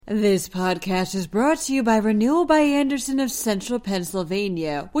This podcast is brought to you by Renewal by Andersen of Central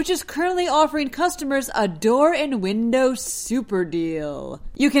Pennsylvania, which is currently offering customers a door and window super deal.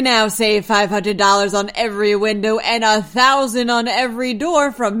 You can now save $500 on every window and $1,000 on every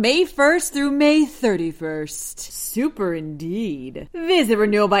door from May 1st through May 31st. Super indeed. Visit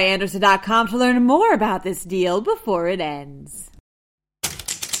renewalbyandersen.com to learn more about this deal before it ends.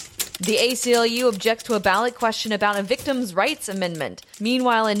 The ACLU objects to a ballot question about a victims' rights amendment.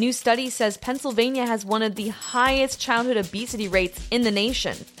 Meanwhile, a new study says Pennsylvania has one of the highest childhood obesity rates in the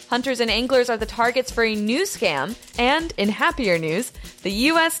nation. Hunters and anglers are the targets for a new scam. And, in happier news, the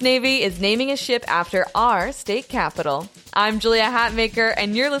U.S. Navy is naming a ship after our state capital. I'm Julia Hatmaker,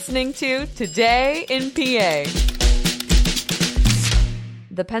 and you're listening to Today in PA.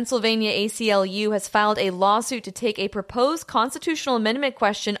 The Pennsylvania ACLU has filed a lawsuit to take a proposed constitutional amendment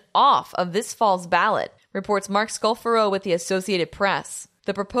question off of this fall's ballot, reports Mark Sculfero with the Associated Press.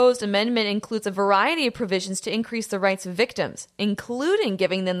 The proposed amendment includes a variety of provisions to increase the rights of victims, including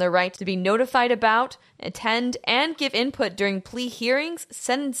giving them the right to be notified about, attend, and give input during plea hearings,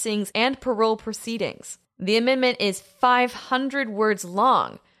 sentencings, and parole proceedings. The amendment is 500 words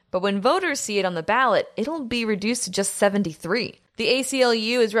long, but when voters see it on the ballot, it'll be reduced to just 73. The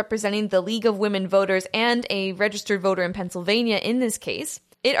ACLU is representing the League of Women Voters and a registered voter in Pennsylvania in this case.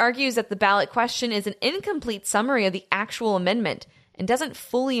 It argues that the ballot question is an incomplete summary of the actual amendment and doesn't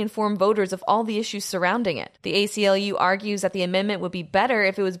fully inform voters of all the issues surrounding it. The ACLU argues that the amendment would be better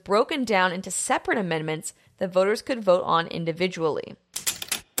if it was broken down into separate amendments that voters could vote on individually.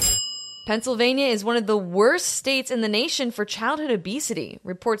 Pennsylvania is one of the worst states in the nation for childhood obesity,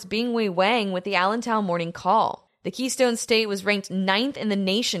 reports Bingwei Wang with the Allentown Morning Call. The Keystone State was ranked 9th in the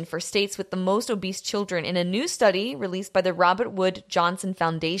nation for states with the most obese children in a new study released by the Robert Wood Johnson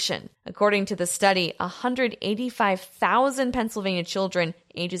Foundation. According to the study, 185,000 Pennsylvania children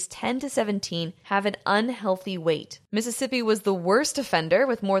ages 10 to 17 have an unhealthy weight. Mississippi was the worst offender,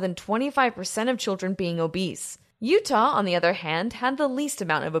 with more than 25% of children being obese. Utah, on the other hand, had the least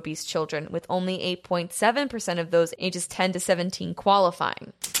amount of obese children, with only 8.7% of those ages 10 to 17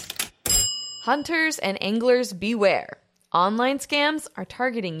 qualifying. Hunters and anglers beware. Online scams are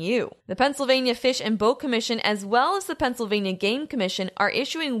targeting you. The Pennsylvania Fish and Boat Commission, as well as the Pennsylvania Game Commission, are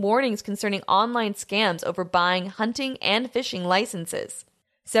issuing warnings concerning online scams over buying hunting and fishing licenses.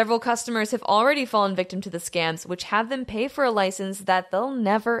 Several customers have already fallen victim to the scams, which have them pay for a license that they'll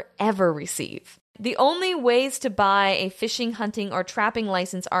never, ever receive. The only ways to buy a fishing, hunting, or trapping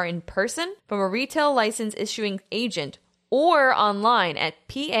license are in person, from a retail license issuing agent, or online at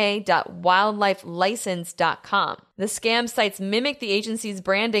pa.wildlifelicense.com. The scam sites mimic the agency's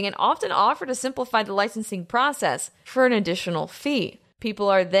branding and often offer to simplify the licensing process for an additional fee. People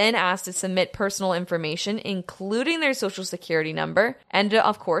are then asked to submit personal information, including their social security number, and to,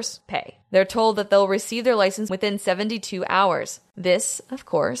 of course, pay. They're told that they'll receive their license within 72 hours. This, of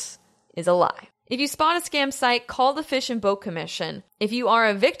course, is a lie. If you spot a scam site, call the Fish and Boat Commission. If you are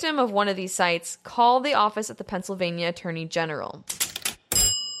a victim of one of these sites, call the office of the Pennsylvania Attorney General.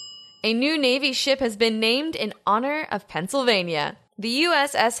 A new Navy ship has been named in honor of Pennsylvania. The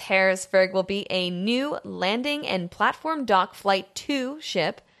USS Harrisburg will be a new landing and platform dock Flight 2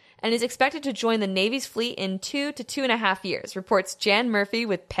 ship and is expected to join the Navy's fleet in 2 to 2.5 years, reports Jan Murphy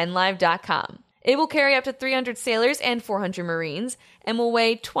with PennLive.com. It will carry up to 300 sailors and 400 Marines and will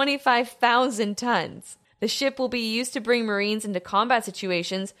weigh 25,000 tons. The ship will be used to bring Marines into combat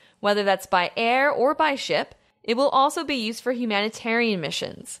situations, whether that's by air or by ship. It will also be used for humanitarian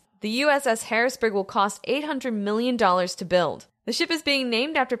missions. The USS Harrisburg will cost $800 million to build. The ship is being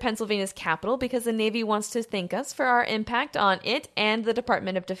named after Pennsylvania's capital because the Navy wants to thank us for our impact on it and the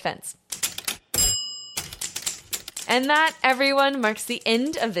Department of Defense. And that, everyone, marks the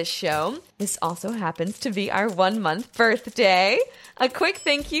end of this show. This also happens to be our 1-month birthday. A quick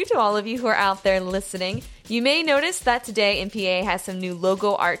thank you to all of you who are out there listening. You may notice that Today in PA has some new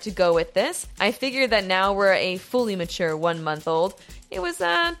logo art to go with this. I figured that now we're a fully mature 1-month-old. It was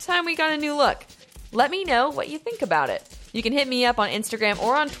time we got a new look. Let me know what you think about it. You can hit me up on Instagram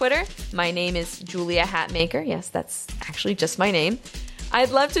or on Twitter. My name is Julia Hatmaker. Yes, that's actually just my name.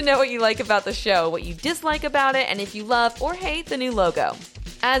 I'd love to know what you like about the show, what you dislike about it, and if you love or hate the new logo.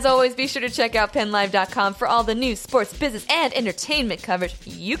 As always, be sure to check out PennLive.com for all the news, sports, business, and entertainment coverage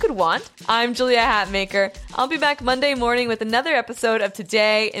you could want. I'm Julia Hatmaker. I'll be back Monday morning with another episode of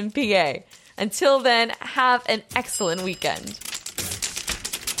Today in PA. Until then, have an excellent weekend.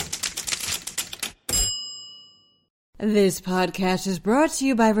 This podcast is brought to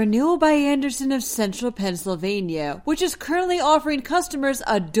you by Renewal by Andersen of Central Pennsylvania, which is currently offering customers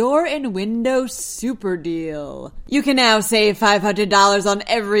a door and window super deal. You can now save $500 on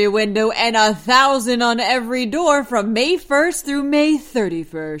every window and $1,000 on every door from May 1st through May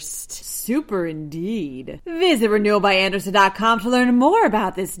 31st. Super indeed. Visit renewalbyandersen.com to learn more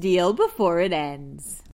about this deal before it ends.